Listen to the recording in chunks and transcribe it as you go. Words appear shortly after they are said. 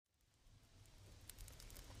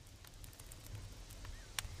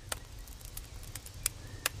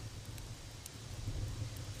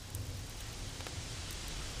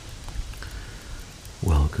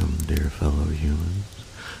dear fellow humans,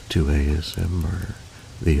 to ASM Murder,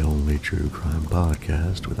 the only true crime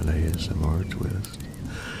podcast with an ASMR twist.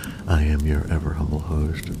 I am your ever humble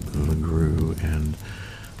host, The Gru, and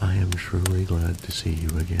I am truly glad to see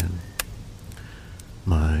you again.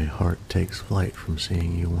 My heart takes flight from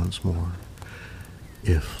seeing you once more.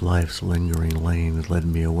 If life's lingering lanes led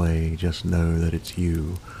me away, just know that it's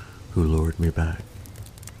you who lured me back.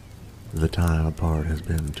 The time apart has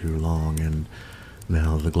been too long, and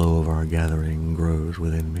now the glow of our gathering grows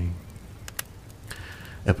within me.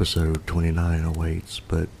 Episode 29 awaits,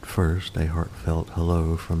 but first a heartfelt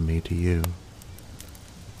hello from me to you.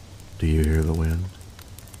 Do you hear the wind?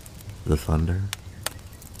 The thunder?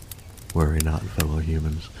 Worry not, fellow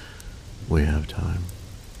humans. We have time.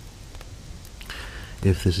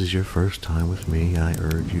 If this is your first time with me, I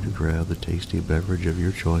urge you to grab the tasty beverage of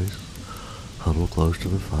your choice, huddle close to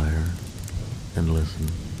the fire, and listen.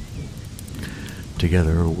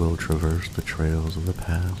 Together we'll traverse the trails of the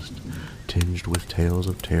past, tinged with tales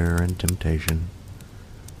of terror and temptation.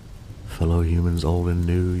 Fellow humans old and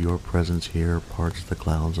new, your presence here parts the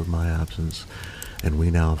clouds of my absence, and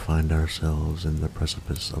we now find ourselves in the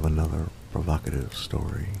precipice of another provocative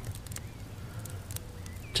story.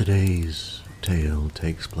 Today's tale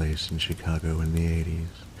takes place in Chicago in the 80s.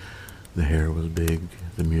 The hair was big,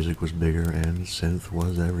 the music was bigger, and synth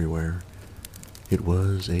was everywhere. It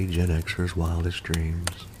was a Gen Xer's wildest dreams.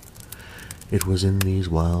 It was in these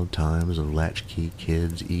wild times of latchkey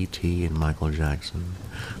kids, E.T. and Michael Jackson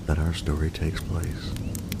that our story takes place.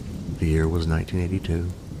 The year was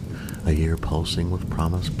 1982, a year pulsing with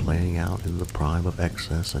promise playing out in the prime of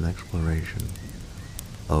excess and exploration.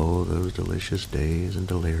 Oh, those delicious days and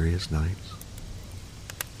delirious nights.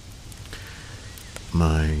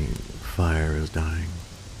 My fire is dying.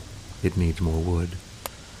 It needs more wood.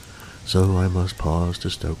 So I must pause to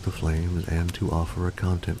stoke the flames and to offer a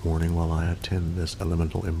content warning while I attend this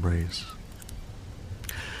elemental embrace.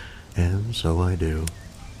 And so I do.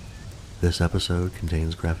 This episode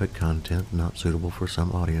contains graphic content not suitable for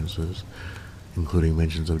some audiences, including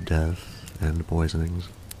mentions of death and poisonings.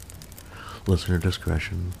 Listener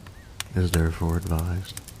discretion is therefore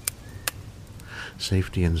advised.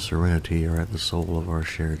 Safety and serenity are at the soul of our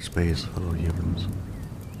shared space, fellow humans.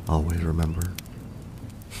 Always remember.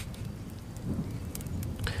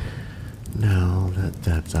 Now that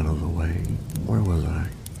that's out of the way, where was I?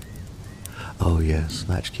 Oh yes,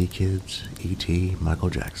 latchkey kids, E.T., Michael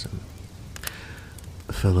Jackson.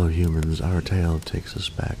 Fellow humans, our tale takes us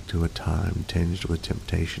back to a time tinged with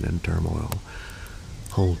temptation and turmoil.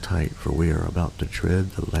 Hold tight, for we are about to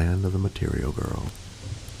tread the land of the material girl.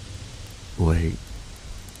 Wait,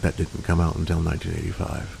 that didn't come out until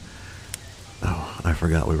 1985. Oh, I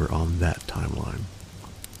forgot we were on that timeline.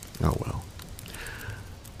 Oh well.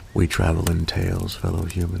 We travel in tales, fellow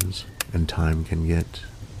humans, and time can get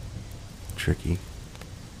tricky.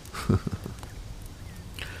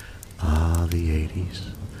 Ah, the 80s,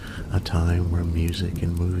 a time where music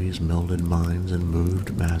and movies melded minds and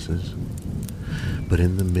moved masses. But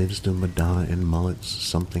in the midst of Madonna and mullets,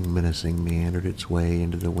 something menacing meandered its way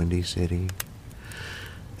into the Windy City.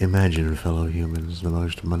 Imagine, fellow humans, the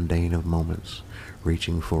most mundane of moments,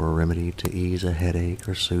 reaching for a remedy to ease a headache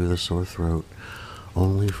or soothe a sore throat,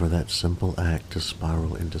 only for that simple act to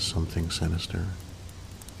spiral into something sinister.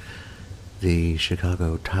 The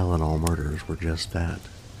Chicago Tylenol murders were just that,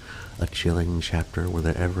 a chilling chapter where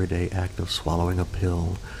the everyday act of swallowing a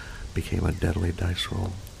pill became a deadly dice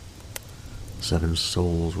roll. 7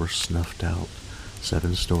 souls were snuffed out,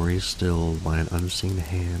 7 stories stilled by an unseen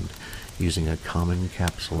hand using a common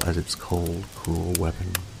capsule as its cold, cruel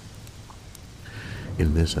weapon.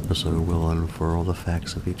 In this episode, we'll unfurl the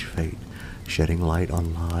facts of each fate, shedding light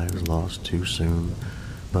on lives lost too soon,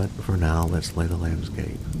 but for now, let's lay the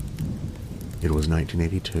landscape. It was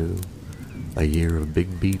 1982, a year of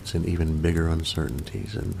big beats and even bigger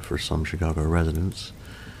uncertainties, and for some Chicago residents,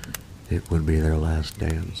 it would be their last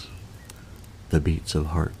dance. The beats of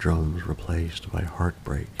heart drums replaced by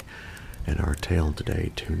heartbreak, and our tale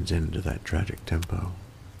today tunes into that tragic tempo.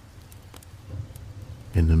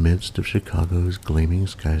 In the midst of Chicago's gleaming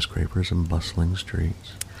skyscrapers and bustling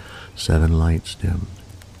streets, 7 lights dimmed,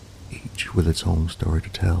 each with its own story to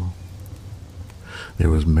tell. There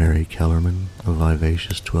was Mary Kellerman, a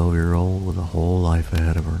vivacious 12-year-old with a whole life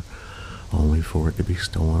ahead of her, only for it to be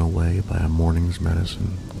stolen away by a morning's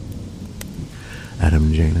medicine.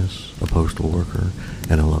 Adam Janus, a postal worker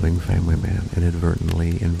and a loving family man,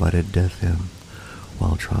 inadvertently invited death in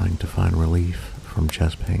while trying to find relief from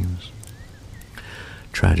chest pains.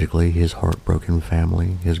 Tragically, his heartbroken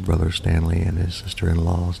family, his brother Stanley and his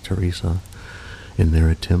sister-in-law, Teresa, in their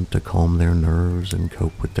attempt to calm their nerves and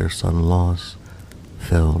cope with their sudden loss,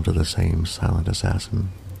 fell to the same silent assassin.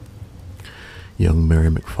 Young Mary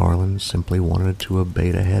McFarland simply wanted to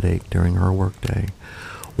abate a headache during her workday,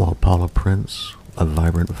 while Paula Prince, a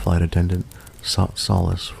vibrant flight attendant, sought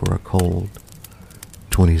solace for a cold.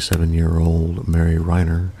 27-year-old Mary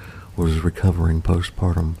Reiner was recovering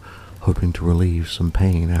postpartum, hoping to relieve some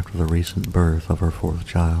pain after the recent birth of her fourth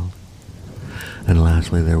child. And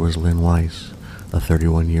lastly, there was Lynn Weiss, a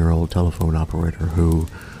 31-year-old telephone operator who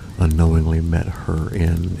unknowingly met her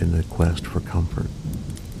in the quest for comfort.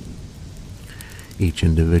 Each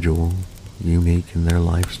individual, unique in their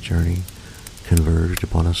life's journey, converged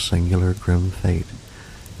upon a singular grim fate,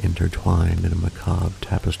 intertwined in a macabre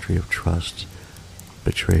tapestry of trusts,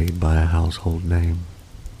 betrayed by a household name.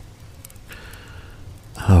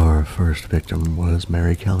 Our first victim was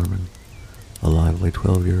Mary Kellerman, a lively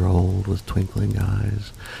 12-year-old with twinkling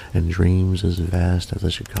eyes and dreams as vast as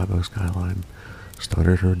the Chicago skyline,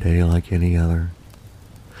 started her day like any other.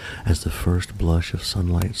 As the first blush of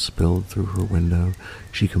sunlight spilled through her window,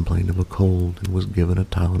 she complained of a cold and was given a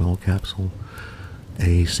Tylenol capsule,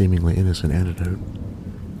 a seemingly innocent antidote.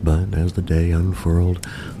 But as the day unfurled,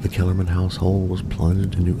 the Kellerman household was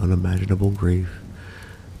plunged into unimaginable grief.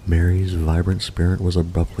 Mary's vibrant spirit was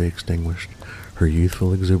abruptly extinguished, her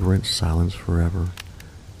youthful exuberance silenced forever.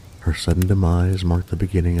 Her sudden demise marked the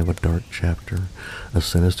beginning of a dark chapter, a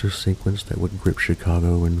sinister sequence that would grip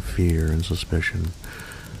Chicago in fear and suspicion.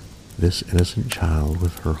 This innocent child,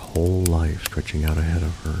 with her whole life stretching out ahead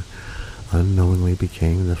of her, unknowingly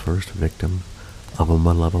became the first victim of a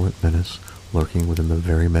malevolent menace lurking within the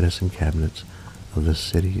very medicine cabinets of the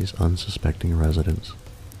city's unsuspecting residents.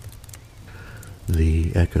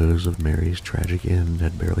 The echoes of Mary's tragic end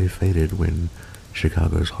had barely faded when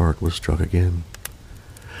Chicago's heart was struck again.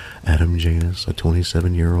 Adam Janus, a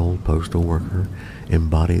 27-year-old postal worker,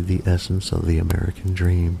 embodied the essence of the American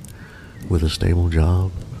dream, with a stable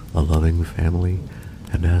job, a loving family,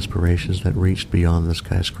 and aspirations that reached beyond the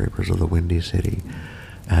skyscrapers of the Windy City.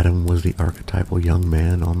 Adam was the archetypal young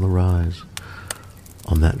man on the rise.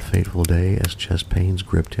 On that fateful day, as chest pains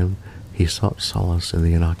gripped him, he sought solace in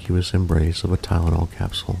the innocuous embrace of a Tylenol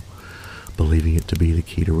capsule, believing it to be the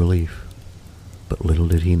key to relief. But little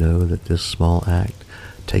did he know that this small act,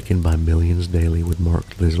 taken by millions daily, would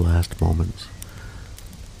mark his last moments.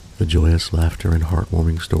 The joyous laughter and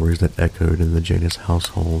heartwarming stories that echoed in the Janus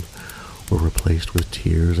household were replaced with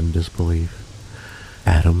tears and disbelief.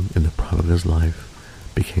 Adam, in the prime of his life,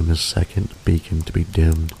 became the second beacon to be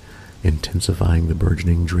dimmed, intensifying the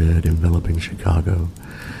burgeoning dread enveloping Chicago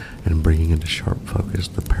and bringing into sharp focus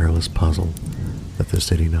the perilous puzzle that the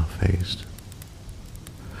city now faced.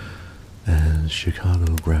 As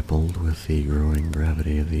Chicago grappled with the growing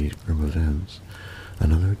gravity of these grim events,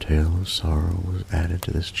 another tale of sorrow was added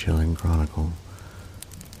to this chilling chronicle.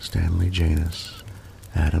 Stanley Janus,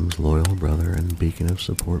 Adam's loyal brother and beacon of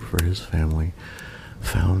support for his family,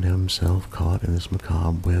 found himself caught in this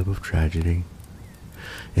macabre web of tragedy.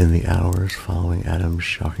 In the hours following Adam's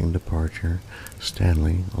shocking departure,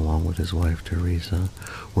 Stanley, along with his wife Teresa,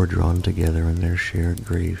 were drawn together in their shared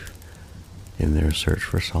grief. In their search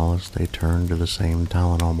for solace, they turned to the same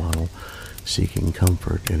Tylenol bottle, seeking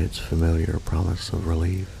comfort in its familiar promise of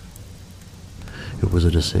relief. It was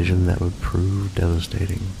a decision that would prove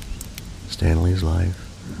devastating. Stanley's life,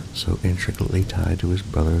 so intricately tied to his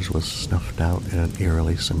brother's, was snuffed out in an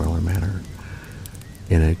eerily similar manner.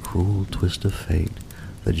 In a cruel twist of fate,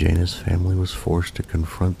 the Janus family was forced to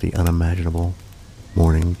confront the unimaginable,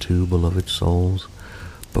 mourning two beloved souls,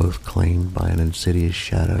 both claimed by an insidious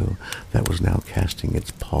shadow that was now casting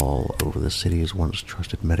its pall over the city's once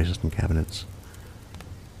trusted medicine cabinets.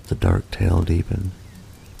 The dark tale deepened,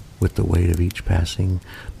 with the weight of each passing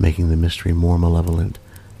making the mystery more malevolent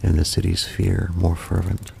and the city's fear more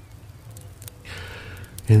fervent.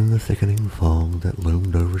 In the thickening fog that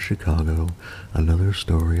loomed over Chicago, another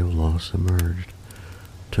story of loss emerged.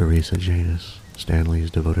 Teresa Janus, Stanley's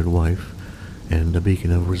devoted wife, and a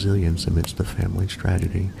beacon of resilience amidst the family's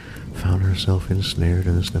tragedy, found herself ensnared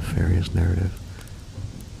in this nefarious narrative.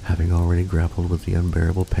 Having already grappled with the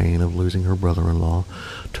unbearable pain of losing her brother-in-law,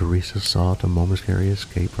 Teresa sought a momentary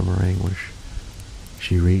escape from her anguish.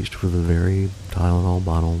 She reached for the very Tylenol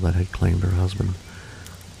bottle that had claimed her husband.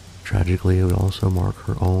 Tragically, it would also mark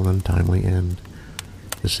her own untimely end.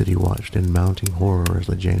 The city watched in mounting horror as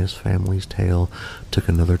the Janus family's tale took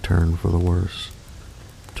another turn for the worse.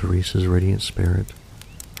 Teresa's radiant spirit,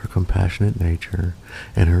 her compassionate nature,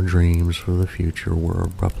 and her dreams for the future were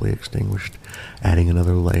abruptly extinguished, adding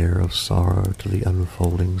another layer of sorrow to the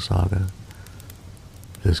unfolding saga.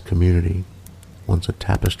 This community, once a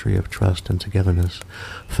tapestry of trust and togetherness,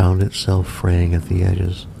 found itself fraying at the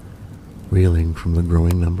edges, reeling from the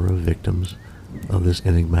growing number of victims of this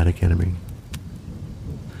enigmatic enemy.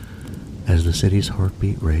 As the city's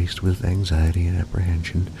heartbeat raced with anxiety and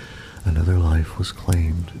apprehension, another life was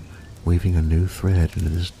claimed, weaving a new thread into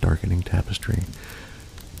this darkening tapestry.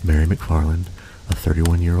 Mary McFarland, a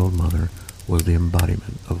 31-year-old mother, was the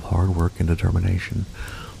embodiment of hard work and determination.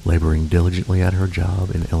 Laboring diligently at her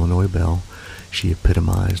job in Illinois Bell, she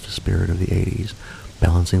epitomized the spirit of the 80s,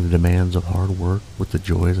 balancing the demands of hard work with the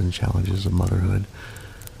joys and challenges of motherhood.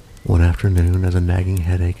 One afternoon, as a nagging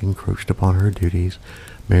headache encroached upon her duties,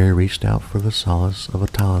 Mary reached out for the solace of a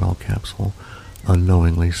Tylenol capsule,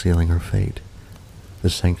 unknowingly sealing her fate. The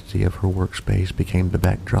sanctity of her workspace became the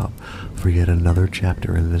backdrop for yet another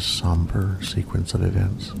chapter in this somber sequence of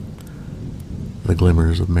events. The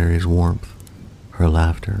glimmers of Mary's warmth, her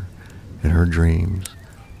laughter, and her dreams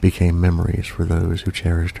became memories for those who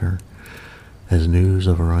cherished her. As news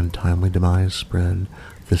of her untimely demise spread,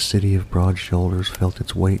 the city of broad shoulders felt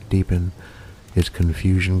its weight deepen, its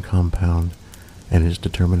confusion compound, and its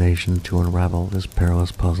determination to unravel this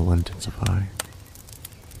perilous puzzle intensify.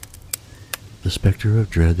 The specter of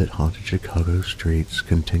dread that haunted Chicago's streets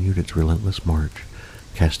continued its relentless march,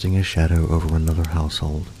 casting a shadow over another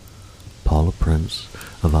household. Paula Prince,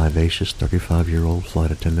 a vivacious 35-year-old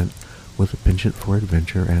flight attendant with a penchant for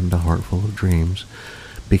adventure and a heart full of dreams,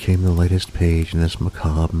 became the latest page in this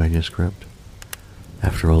macabre manuscript.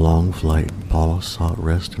 After a long flight, Paula sought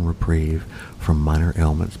rest and reprieve from minor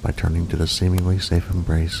ailments by turning to the seemingly safe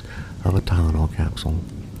embrace of a Tylenol capsule.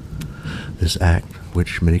 This act,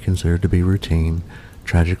 which many considered to be routine,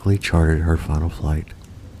 tragically charted her final flight.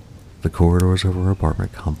 The corridors of her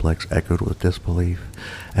apartment complex echoed with disbelief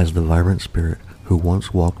as the vibrant spirit who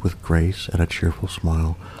once walked with grace and a cheerful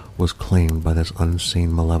smile was claimed by this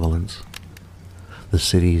unseen malevolence. The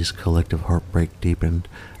city's collective heartbreak deepened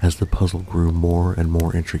as the puzzle grew more and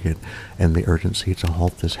more intricate, and the urgency to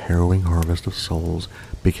halt this harrowing harvest of souls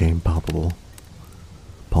became palpable.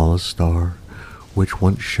 Paula's star, which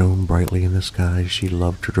once shone brightly in the skies she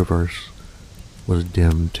loved to traverse, was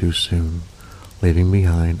dimmed too soon, leaving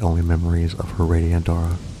behind only memories of her radiant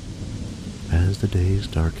aura. As the days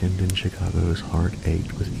darkened and Chicago's heart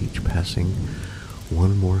ached with each passing,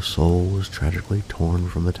 one more soul was tragically torn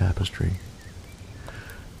from the tapestry.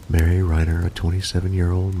 Mary Reiner, a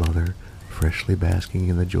 27-year-old mother, freshly basking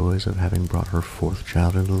in the joys of having brought her fourth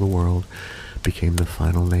child into the world, became the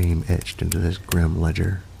final name etched into this grim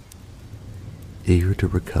ledger. Eager to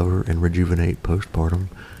recover and rejuvenate postpartum,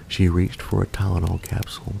 she reached for a Tylenol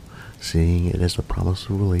capsule, seeing it as the promise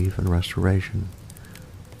of relief and restoration.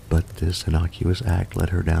 But this innocuous act led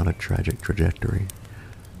her down a tragic trajectory.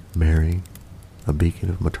 Mary, a beacon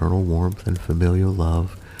of maternal warmth and familial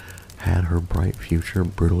love, had her bright future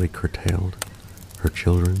brutally curtailed. Her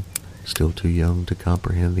children, still too young to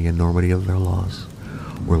comprehend the enormity of their loss,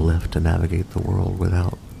 were left to navigate the world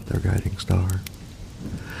without their guiding star.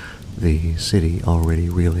 The city, already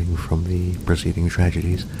reeling from the preceding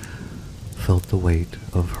tragedies, felt the weight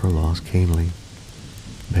of her loss keenly.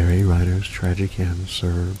 Mary Ryder's tragic end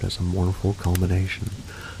served as a mournful culmination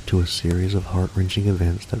to a series of heart-wrenching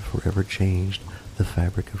events that forever changed the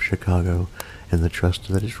fabric of Chicago and the trust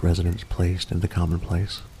that its residents placed in the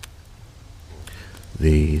commonplace.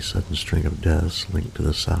 The sudden string of deaths linked to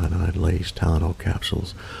the cyanide-laced Tylenol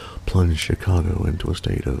capsules plunged Chicago into a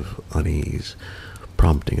state of unease,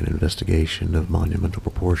 prompting an investigation of monumental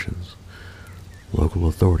proportions. Local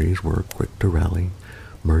authorities were quick to rally,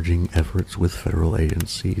 merging efforts with federal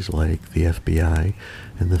agencies like the FBI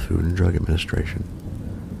and the Food and Drug Administration.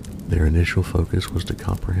 Their initial focus was to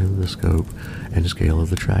comprehend the scope and scale of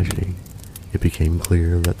the tragedy. It became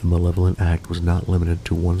clear that the malevolent act was not limited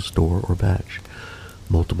to one store or batch.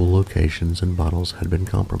 Multiple locations and bottles had been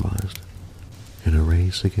compromised. In a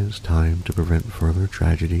race against time to prevent further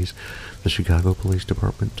tragedies, the Chicago Police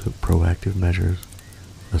Department took proactive measures.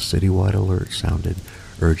 A citywide alert sounded,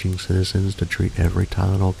 urging citizens to treat every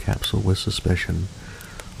Tylenol capsule with suspicion.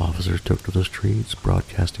 Officers took to the streets,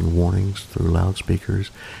 broadcasting warnings through loudspeakers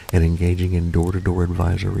and engaging in door-to-door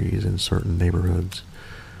advisories in certain neighborhoods.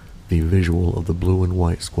 The visual of the blue and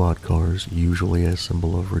white squad cars, usually a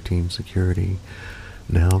symbol of routine security,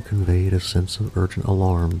 now conveyed a sense of urgent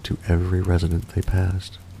alarm to every resident they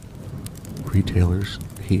passed. Retailers,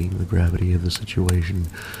 heeding the gravity of the situation,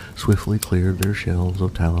 swiftly cleared their shelves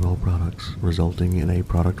of Tylenol products, resulting in a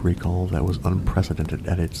product recall that was unprecedented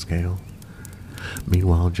at its scale.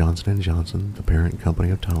 Meanwhile, Johnson & Johnson, the parent company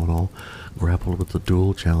of Tylenol, grappled with the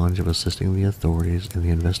dual challenge of assisting the authorities in the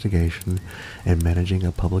investigation and managing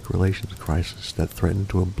a public relations crisis that threatened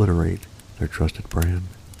to obliterate their trusted brand.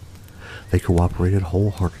 They cooperated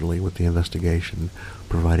wholeheartedly with the investigation,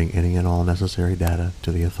 providing any and all necessary data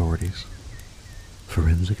to the authorities.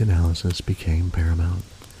 Forensic analysis became paramount.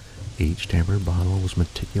 Each tampered bottle was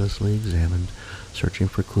meticulously examined, searching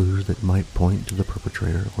for clues that might point to the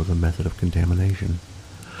perpetrator or the method of contamination.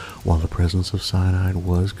 While the presence of cyanide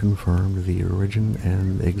was confirmed, the origin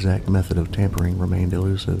and exact method of tampering remained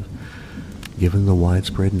elusive. Given the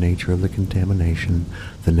widespread nature of the contamination,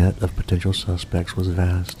 the net of potential suspects was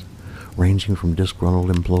vast, ranging from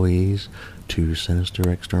disgruntled employees to sinister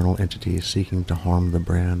external entities seeking to harm the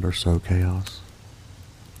brand or sow chaos.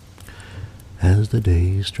 As the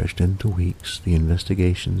days stretched into weeks, the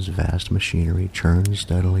investigation's vast machinery churned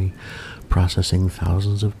steadily, processing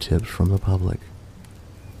thousands of tips from the public.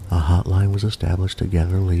 A hotline was established to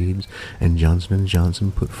gather leads, and Johnson &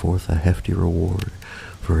 Johnson put forth a hefty reward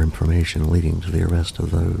for information leading to the arrest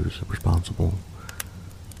of those responsible.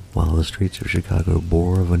 While the streets of Chicago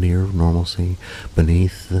bore a veneer of normalcy,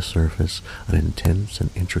 beneath the surface an intense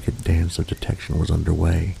and intricate dance of detection was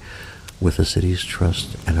underway, with the city's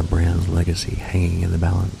trust and a brand's legacy hanging in the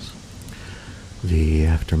balance. The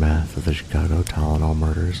aftermath of the Chicago Tylenol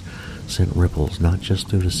murders sent ripples not just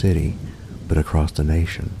through the city, but across the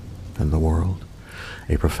nation and the world.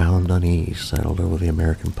 A profound unease settled over the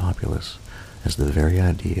American populace as the very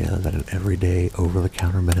idea that an everyday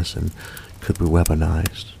over-the-counter medicine could be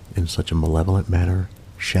weaponized in such a malevolent manner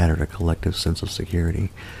shattered a collective sense of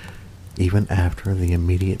security. Even after the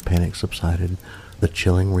immediate panic subsided, the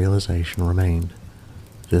chilling realization remained.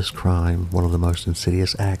 This crime, one of the most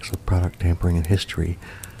insidious acts of product tampering in history,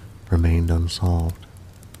 remained unsolved.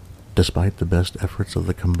 Despite the best efforts of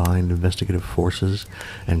the combined investigative forces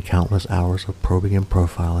and countless hours of probing and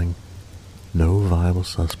profiling, no viable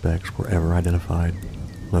suspects were ever identified,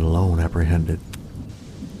 let alone apprehended.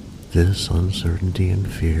 This uncertainty and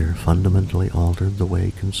fear fundamentally altered the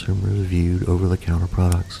way consumers viewed over-the-counter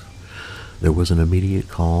products. There was an immediate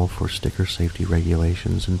call for sticker safety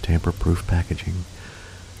regulations and tamper-proof packaging.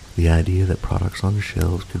 The idea that products on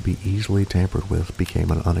shelves could be easily tampered with became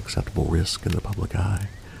an unacceptable risk in the public eye.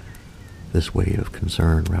 This wave of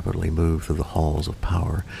concern rapidly moved through the halls of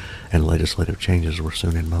power, and legislative changes were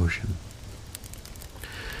soon in motion.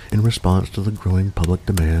 In response to the growing public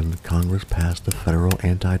demand, Congress passed the Federal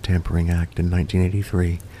Anti-Tampering Act in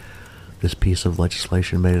 1983. This piece of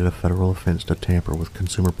legislation made it a federal offense to tamper with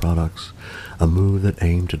consumer products, a move that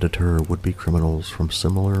aimed to deter would-be criminals from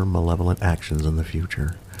similar malevolent actions in the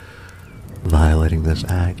future. Violating this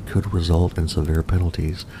act could result in severe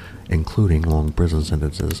penalties, including long prison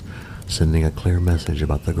sentences, sending a clear message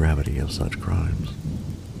about the gravity of such crimes.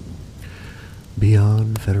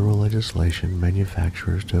 Beyond federal legislation,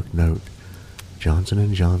 manufacturers took note.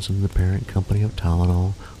 Johnson & Johnson, the parent company of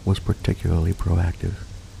Tylenol, was particularly proactive.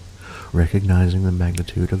 Recognizing the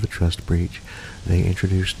magnitude of the trust breach, they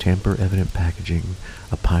introduced tamper-evident packaging,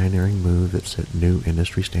 a pioneering move that set new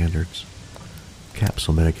industry standards.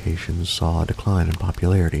 Capsule medications saw a decline in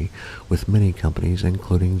popularity, with many companies,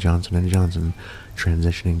 including Johnson & Johnson,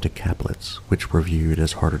 transitioning to caplets, which were viewed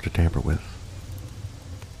as harder to tamper with.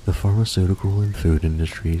 The pharmaceutical and food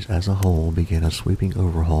industries as a whole began a sweeping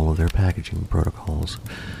overhaul of their packaging protocols.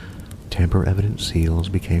 Tamper-evident seals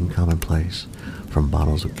became commonplace, from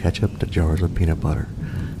bottles of ketchup to jars of peanut butter.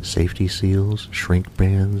 Safety seals, shrink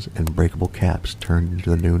bands, and breakable caps turned into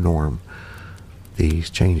the new norm. These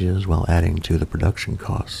changes, while adding to the production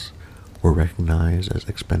costs, were recognized as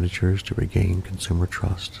expenditures to regain consumer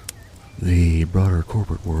trust. The broader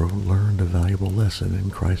corporate world learned a valuable lesson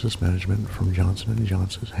in crisis management from Johnson &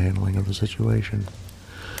 Johnson's handling of the situation.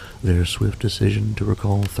 Their swift decision to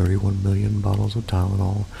recall 31 million bottles of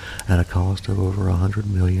Tylenol at a cost of over $100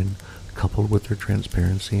 million, coupled with their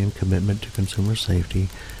transparency and commitment to consumer safety,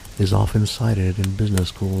 is often cited in business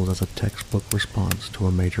schools as a textbook response to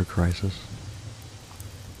a major crisis.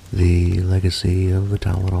 The legacy of the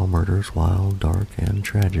Tylenol murders, while dark and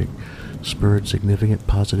tragic, spurred significant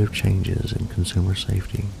positive changes in consumer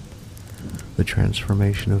safety. The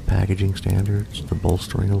transformation of packaging standards, the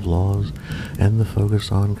bolstering of laws, and the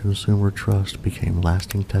focus on consumer trust became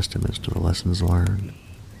lasting testaments to the lessons learned.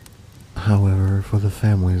 However, for the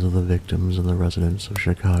families of the victims and the residents of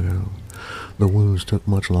Chicago, the wounds took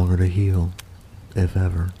much longer to heal, if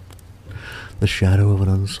ever. The shadow of an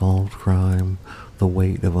unsolved crime, the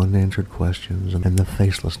weight of unanswered questions, and the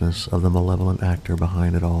facelessness of the malevolent actor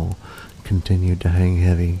behind it all continued to hang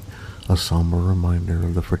heavy, a somber reminder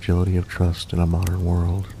of the fragility of trust in a modern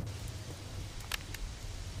world.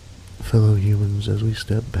 Fellow humans, as we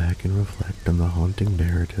step back and reflect on the haunting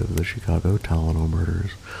narrative of the Chicago Tylenol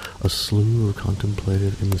murders, a slew of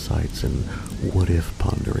contemplative insights and what-if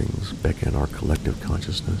ponderings beckon our collective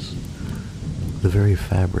consciousness. The very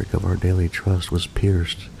fabric of our daily trust was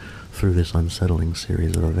pierced through this unsettling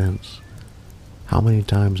series of events. How many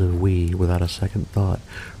times have we, without a second thought,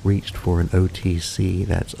 reached for an OTC,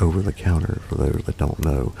 that's over-the-counter for those that don't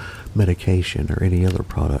know, medication or any other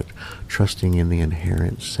product, trusting in the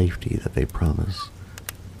inherent safety that they promise?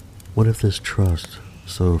 What if this trust,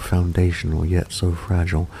 so foundational yet so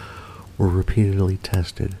fragile, were repeatedly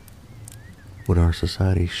tested? Would our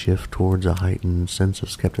society shift towards a heightened sense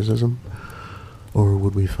of skepticism? Or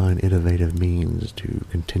would we find innovative means to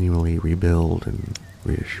continually rebuild and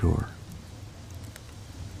reassure?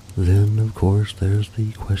 Then, of course, there's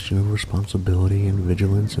the question of responsibility and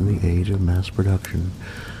vigilance in the age of mass production.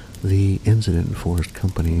 The incident forced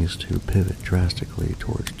companies to pivot drastically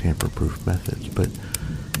towards tamper-proof methods, but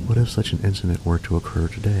what if such an incident were to occur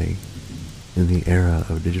today, in the era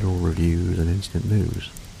of digital reviews and instant news?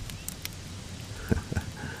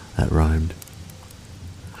 That rhymed.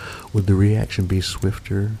 Would the reaction be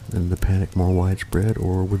swifter and the panic more widespread,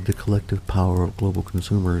 or would the collective power of global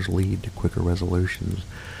consumers lead to quicker resolutions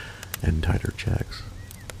and tighter checks?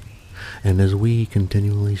 And as we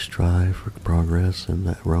continually strive for progress in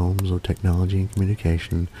the realms of technology and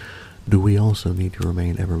communication, do we also need to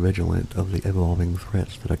remain ever vigilant of the evolving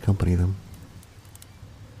threats that accompany them?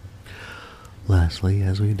 Lastly,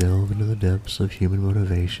 as we delve into the depths of human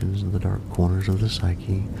motivations and the dark corners of the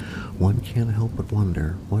psyche, one can't help but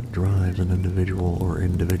wonder what drives an individual or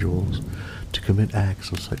individuals to commit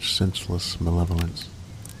acts of such senseless malevolence.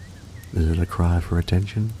 Is it a cry for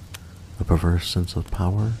attention, a perverse sense of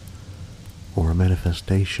power, or a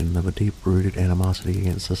manifestation of a deep-rooted animosity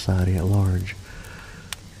against society at large?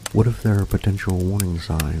 What if there are potential warning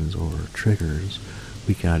signs or triggers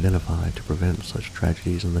we can identify to prevent such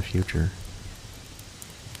tragedies in the future?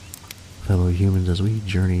 Fellow humans, as we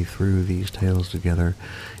journey through these tales together,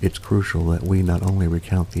 it's crucial that we not only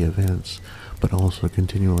recount the events, but also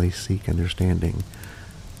continually seek understanding,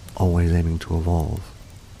 always aiming to evolve,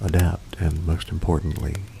 adapt, and most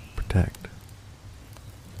importantly, protect.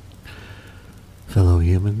 Fellow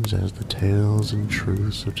humans, as the tales and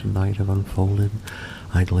truths of tonight have unfolded,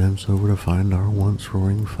 I glance over to find our once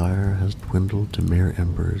roaring fire has dwindled to mere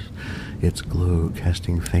embers, its glow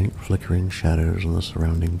casting faint flickering shadows on the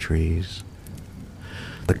surrounding trees.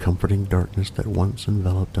 The comforting darkness that once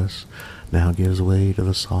enveloped us now gives way to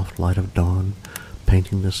the soft light of dawn,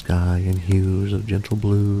 painting the sky in hues of gentle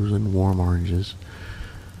blues and warm oranges.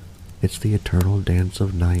 It's the eternal dance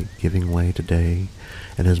of night giving way to day,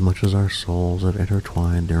 and as much as our souls have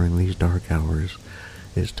intertwined during these dark hours,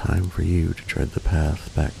 it's time for you to tread the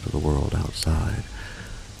path back to the world outside,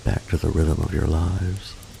 back to the rhythm of your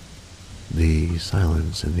lives. The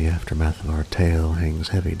silence in the aftermath of our tale hangs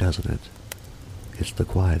heavy, doesn't it? It's the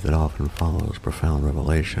quiet that often follows profound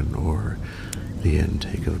revelation, or the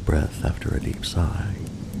intake of breath after a deep sigh.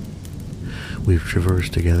 We've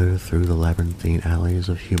traversed together through the labyrinthine alleys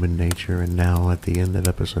of human nature, and now at the end of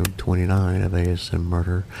episode 29 of ASM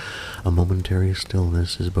Murder, a momentary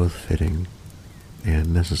stillness is both fitting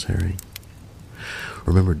and necessary.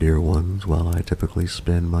 Remember, dear ones, while I typically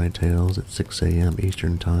spin my tales at 6 a.m.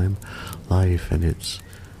 Eastern Time, life and its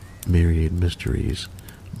myriad mysteries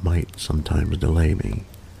might sometimes delay me.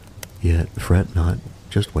 Yet fret not,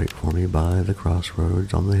 just wait for me by the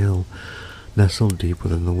crossroads on the hill, nestled deep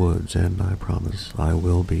within the woods, and I promise I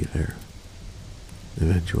will be there,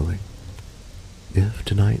 eventually. If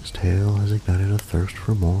tonight's tale has ignited a thirst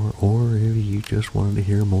for more, or if you just wanted to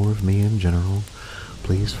hear more of me in general,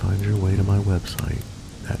 please find your way to my website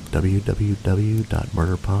at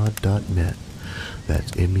www.murderpod.net.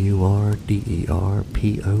 That's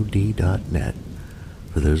MURDERPOD.net.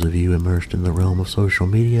 For those of you immersed in the realm of social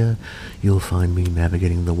media, you'll find me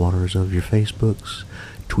navigating the waters of your Facebooks,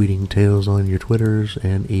 tweeting tales on your Twitters,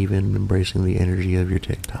 and even embracing the energy of your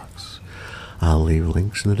TikToks. I'll leave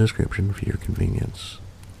links in the description for your convenience.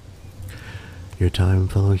 Your time,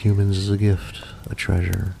 fellow humans, is a gift, a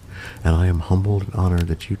treasure, and I am humbled and honored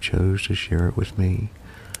that you chose to share it with me.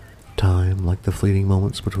 Time, like the fleeting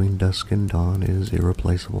moments between dusk and dawn, is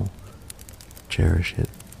irreplaceable. Cherish it.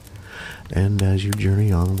 And as you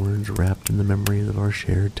journey onwards, wrapped in the memories of our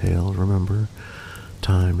shared tales, remember,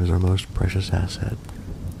 time is our most precious asset.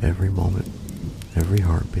 Every moment, every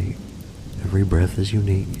heartbeat, every breath is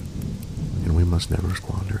unique, and we must never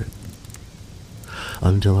squander it.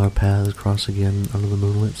 Until our paths cross again under the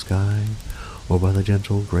moonlit sky, or by the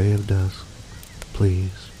gentle gray of dusk,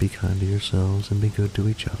 please be kind to yourselves and be good to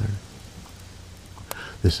each other.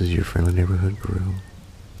 This is your friendly neighborhood crew,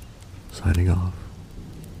 signing off.